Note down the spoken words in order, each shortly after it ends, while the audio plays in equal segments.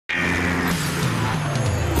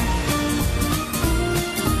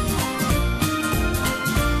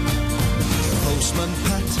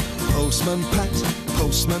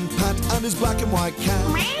Postman Pat and his black and white cat.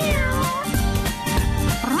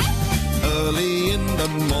 Early in the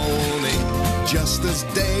morning, just as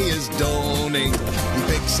day is dawning, he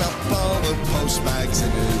picks up all the post bags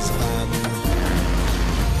in his van.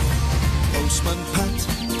 Postman Pat,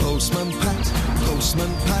 Postman Pat,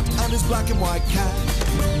 Postman Pat and his black and white cat.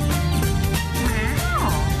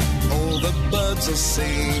 All the birds are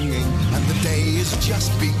singing and the day is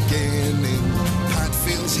just beginning. Pat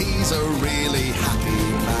feels he's a really happy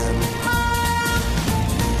man.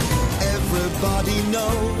 Everybody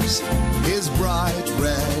knows his bright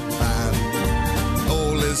red band.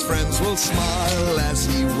 All his friends will smile as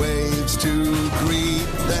he waves to greet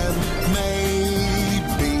them.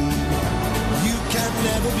 Maybe you can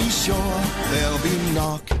never be sure there'll be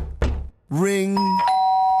knock, ring,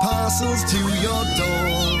 parcels to your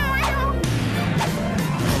door.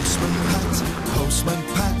 Postman Pat, Postman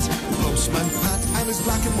Pat, Postman Pat and his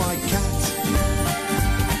black and white cat.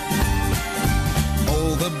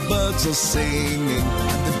 All the birds are singing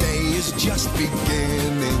and the day is just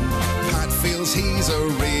beginning. Pat feels he's a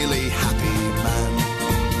really happy man.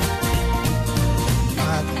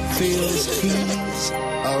 Pat feels he's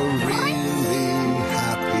a really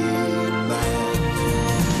happy man.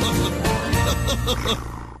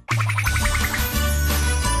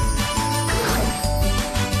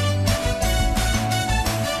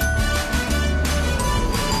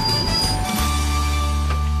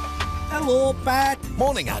 Hello, Pat.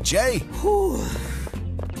 Morning, Ajay.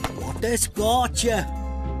 What a scorcher.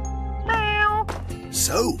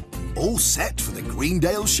 So, all set for the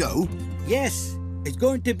Greendale show? Yes, it's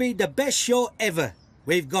going to be the best show ever.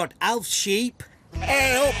 We've got Alf's sheep.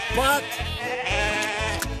 Hello, Pat.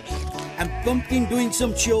 And Pumpkin doing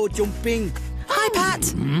some show jumping. Hi,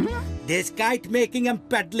 Pat. There's kite making and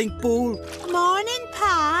paddling pool. Morning,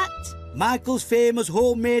 Pat. Michael's famous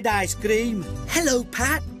homemade ice cream. Hello,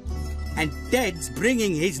 Pat. And Ted's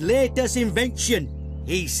bringing his latest invention.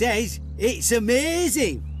 He says it's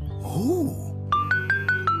amazing. Oh,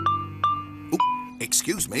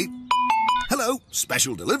 excuse me. Hello,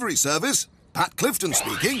 special delivery service. Pat Clifton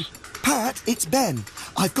speaking. Pat, it's Ben.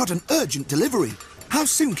 I've got an urgent delivery. How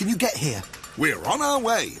soon can you get here? We're on our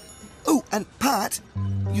way. Oh, and Pat,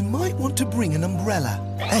 you might want to bring an umbrella.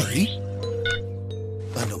 Eh?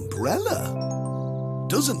 An umbrella?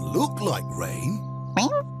 Doesn't look like rain.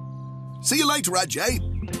 See you later, Ajay.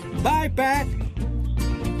 Bye, Pat.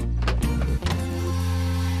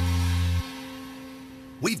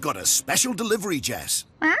 We've got a special delivery, Jess.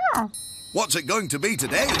 What's it going to be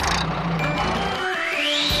today?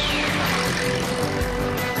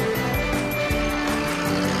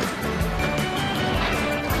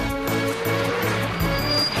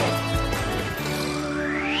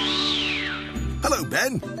 Hello,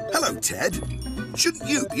 Ben. Hello, Ted. Shouldn't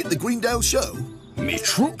you be at the Greendale show? Me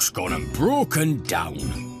truck's gone and broken down.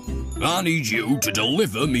 I need you to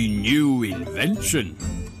deliver me new invention.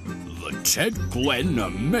 The Ted Glenn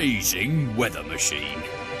Amazing Weather Machine.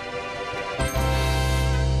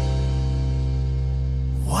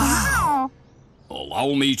 Wow!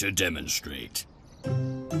 Allow me to demonstrate.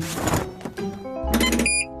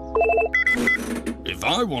 If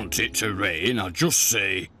I want it to rain, I just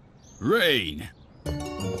say, rain.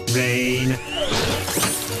 Rain.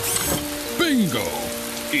 Bingo!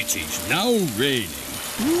 It is now raining.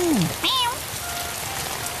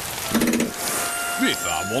 If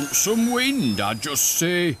I want some wind, I just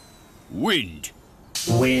say, wind.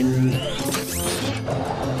 Wind.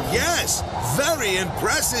 Yes! Very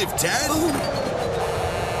impressive, Ted!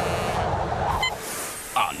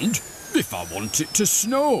 And if I want it to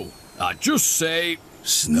snow, I just say...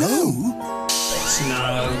 Snow?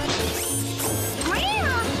 Snow.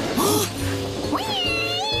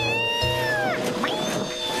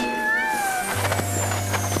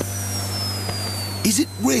 Is it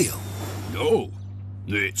real? No,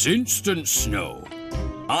 it's instant snow.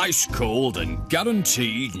 Ice cold and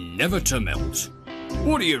guaranteed never to melt.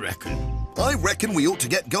 What do you reckon? I reckon we ought to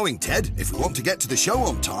get going, Ted, if we want to get to the show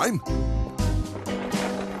on time.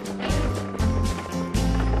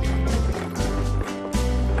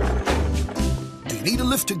 Do you need a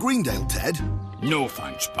lift to Greendale, Ted? No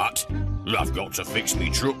thanks, Pat. I've got to fix me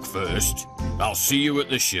truck first. I'll see you at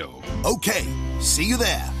the show. OK, see you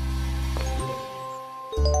there.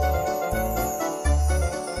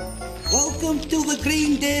 Welcome to the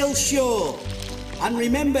Greendale show. And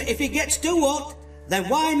remember, if it gets too hot, then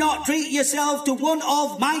why not treat yourself to one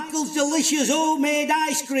of Michael's delicious homemade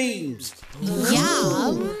ice creams?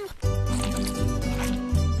 Yum.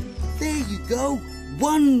 There you go.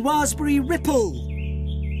 One raspberry ripple.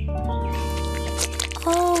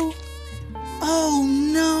 Oh. Oh,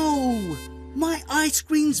 no. ice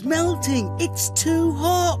cream's melting. It's too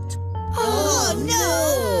hot. Oh,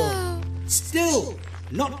 no! Still,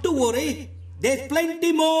 not to worry. There's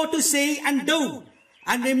plenty more to see and do.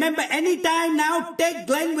 And remember, any time now, Ted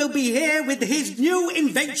Glenn will be here with his new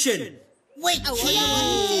invention. Which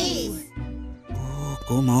is? Oh,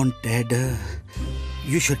 come on, Ted.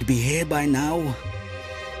 You should be here by now.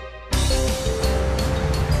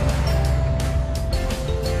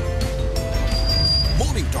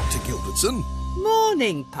 Morning, Dr. Gilbertson.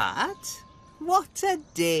 Morning, Pat. What a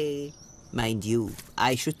day. Mind you,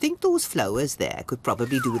 I should think those flowers there could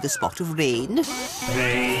probably do with a spot of rain.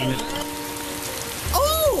 Rain.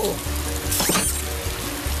 Oh!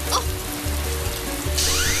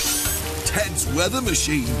 Ted's weather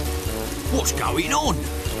machine. What's going on?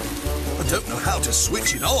 I don't know how to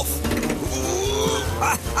switch it off.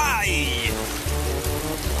 Hey!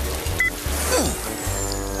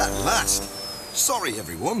 At last. Sorry,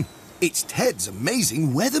 everyone. It's Ted's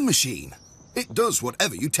amazing weather machine. It does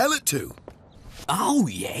whatever you tell it to. Oh,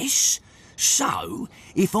 yes. So,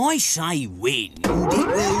 if I say wind, it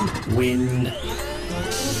will... Wind.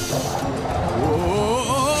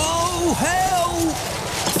 Oh, hell!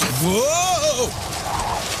 Whoa!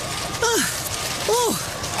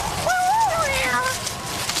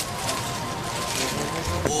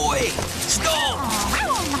 Oi! Stop!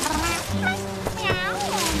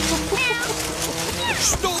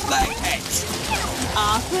 Stop that cat!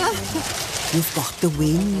 Arthur, you've got the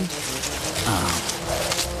wind.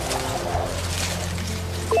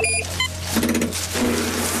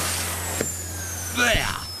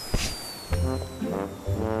 There!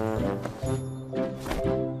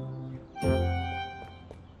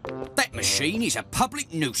 That machine is a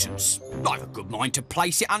public nuisance. I've a good mind to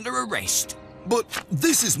place it under arrest. But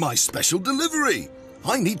this is my special delivery.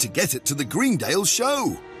 I need to get it to the Greendale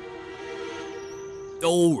show.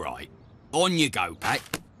 All right. On you go, Pat.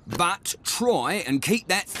 But try and keep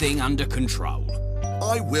that thing under control.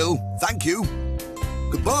 I will, thank you.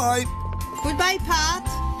 Goodbye. Goodbye, Pat.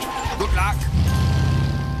 Good luck.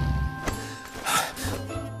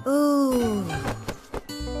 Oh.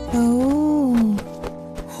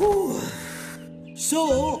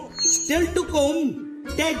 So, still to come,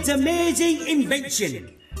 Ted's amazing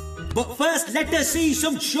invention. But first, let us see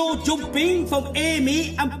some show jumping from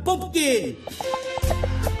Amy and Pumpkin.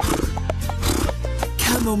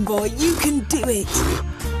 Come on, boy, you can do it.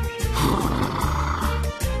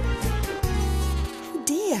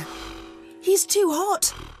 Dear, he's too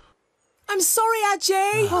hot. I'm sorry,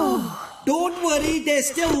 Ajay. Don't worry, there's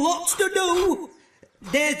still lots to do.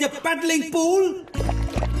 There's the paddling pool.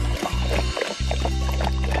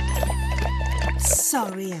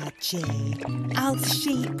 Sorry, Ajay. Al's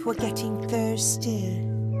sheep were getting thirsty.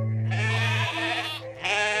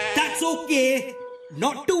 That's okay.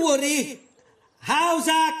 Not to worry. How's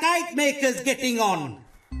our kite makers getting on?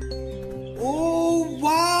 Oh,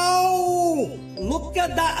 wow! Look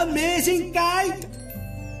at that amazing kite.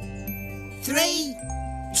 3,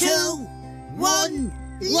 2, 1,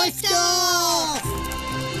 lift off!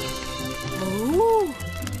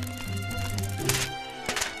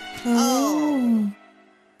 Oh,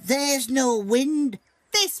 there's no wind.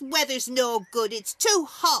 This weather's no good. It's too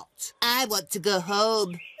hot. I want to go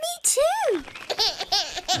home. Me too.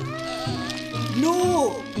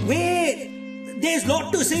 No, wait. There's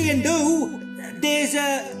lot to see and do. There's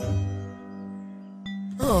a...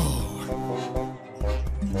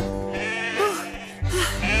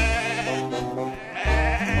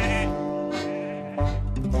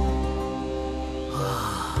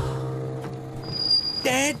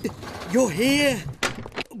 Dad, you're here.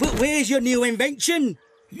 But where's your new invention?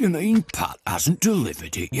 You mean Pat hasn't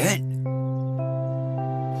delivered it yet?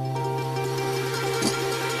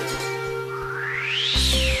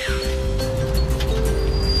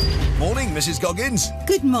 Morning, Mrs. Goggins.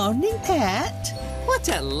 Good morning, Pat. What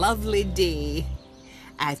a lovely day.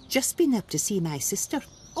 I've just been up to see my sister.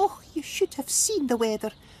 Oh, you should have seen the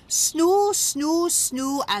weather. Snow, snow,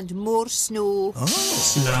 snow, and more snow.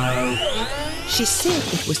 Snow. She said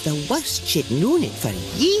it was the worst she'd known it for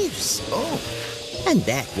years. Oh, And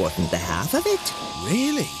that wasn't the half of it.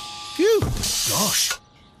 really? Phew, gosh.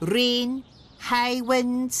 Rain, high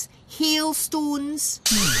winds, hailstones.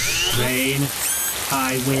 Rain.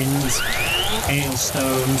 High winds.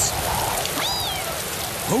 Hailstones.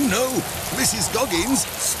 Oh no, Mrs. Goggins,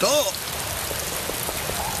 stop.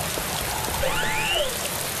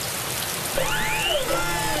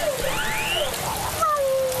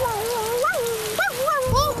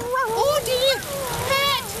 Oh dear!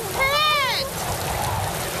 Pat! Pat!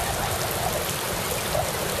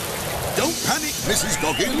 Don't panic, Mrs.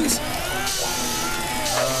 Goggins.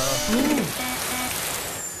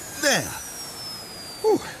 There.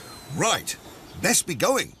 Whew. Right. Best be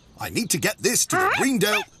going. I need to get this to the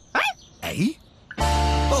Greendale... Eh?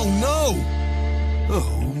 Oh, no! Oh.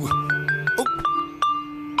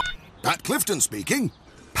 Pat Clifton speaking.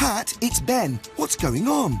 Pat, it's Ben. What's going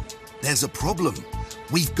on? There's a problem.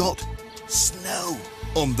 We've got snow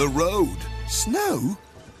on the road. Snow?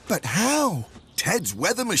 But how? Ted's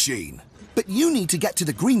weather machine. But you need to get to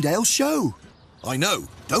the Greendale show. I know.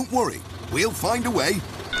 Don't worry. We'll find a way.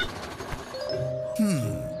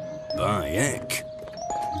 By heck.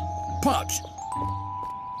 Pat,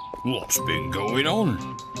 what's been going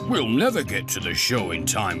on? We'll never get to the show in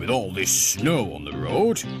time with all this snow on the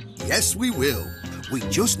road. Yes, we will. We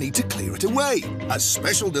just need to clear it away, as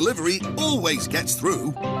special delivery always gets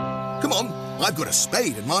through. Come on, I've got a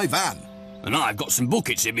spade in my van. And I've got some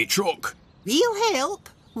buckets in my truck. We'll help,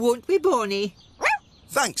 won't we, Bonnie?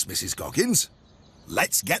 Thanks, Mrs. Goggins.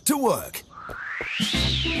 Let's get to work.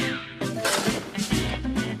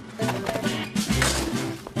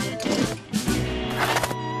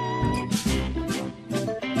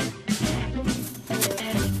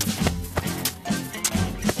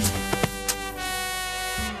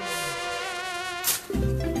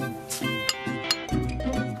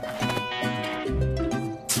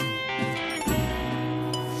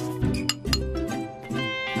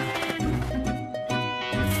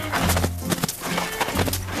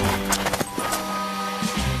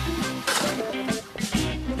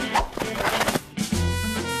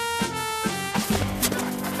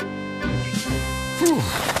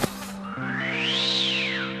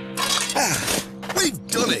 We've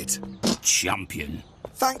done it! Champion.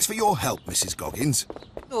 Thanks for your help, Mrs. Goggins.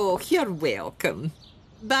 Oh, you're welcome.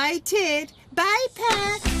 Bye, Ted. Bye,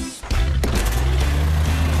 Pat.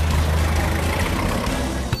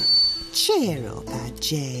 Cheer up,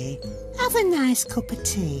 Jay. Have a nice cup of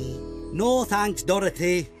tea. No thanks,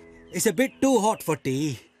 Dorothy. It's a bit too hot for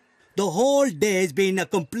tea. The whole day's been a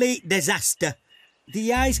complete disaster.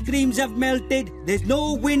 The ice creams have melted, there's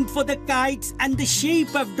no wind for the kites, and the sheep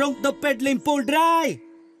have drunk the peddling pool dry.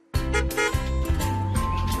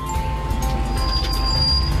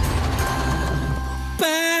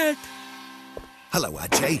 Pat! Hello,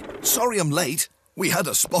 Ajay. Sorry I'm late. We had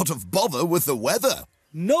a spot of bother with the weather.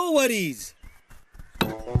 No worries.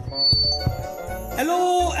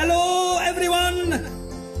 Hello, everyone.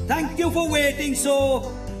 Thank you for waiting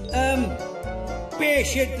so,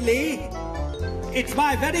 patiently. It's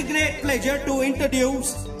my very great pleasure to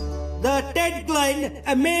introduce the Ted Glenn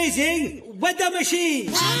Amazing Weather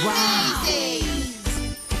Machine. Wow!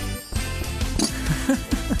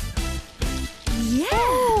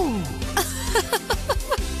 Yeah!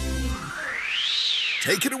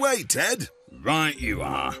 Take it away, Ted. Right you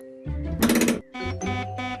are.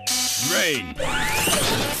 Rain.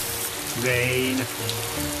 Rain.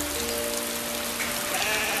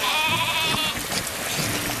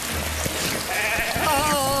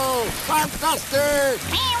 Oh, fantastic!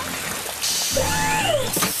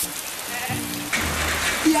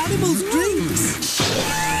 The animals' drinks.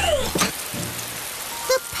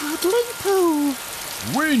 The paddling pool.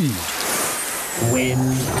 Wind.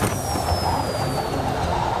 Wind.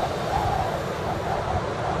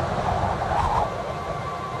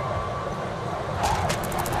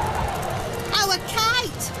 Our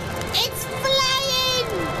kite. It's flying.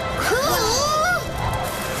 Cool.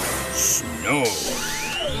 Snow.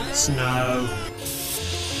 Snow.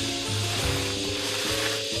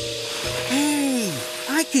 Hey,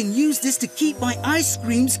 I can use this to keep my ice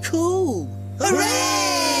creams cool.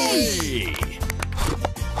 Hey!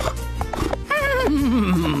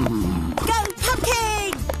 Go,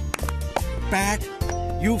 Pumpkin! Pat,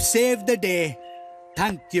 you've saved the day.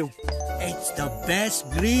 Thank you. It's the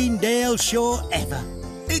best Greendale show ever.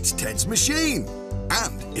 It's Ted's machine.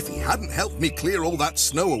 And if he hadn't helped me clear all that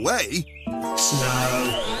snow away...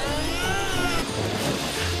 Snow.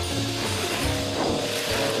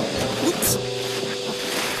 Whoops.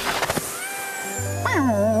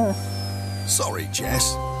 Sorry,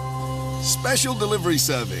 Jess. Special delivery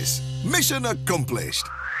service. Mission accomplished.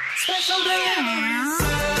 Special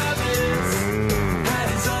delivery.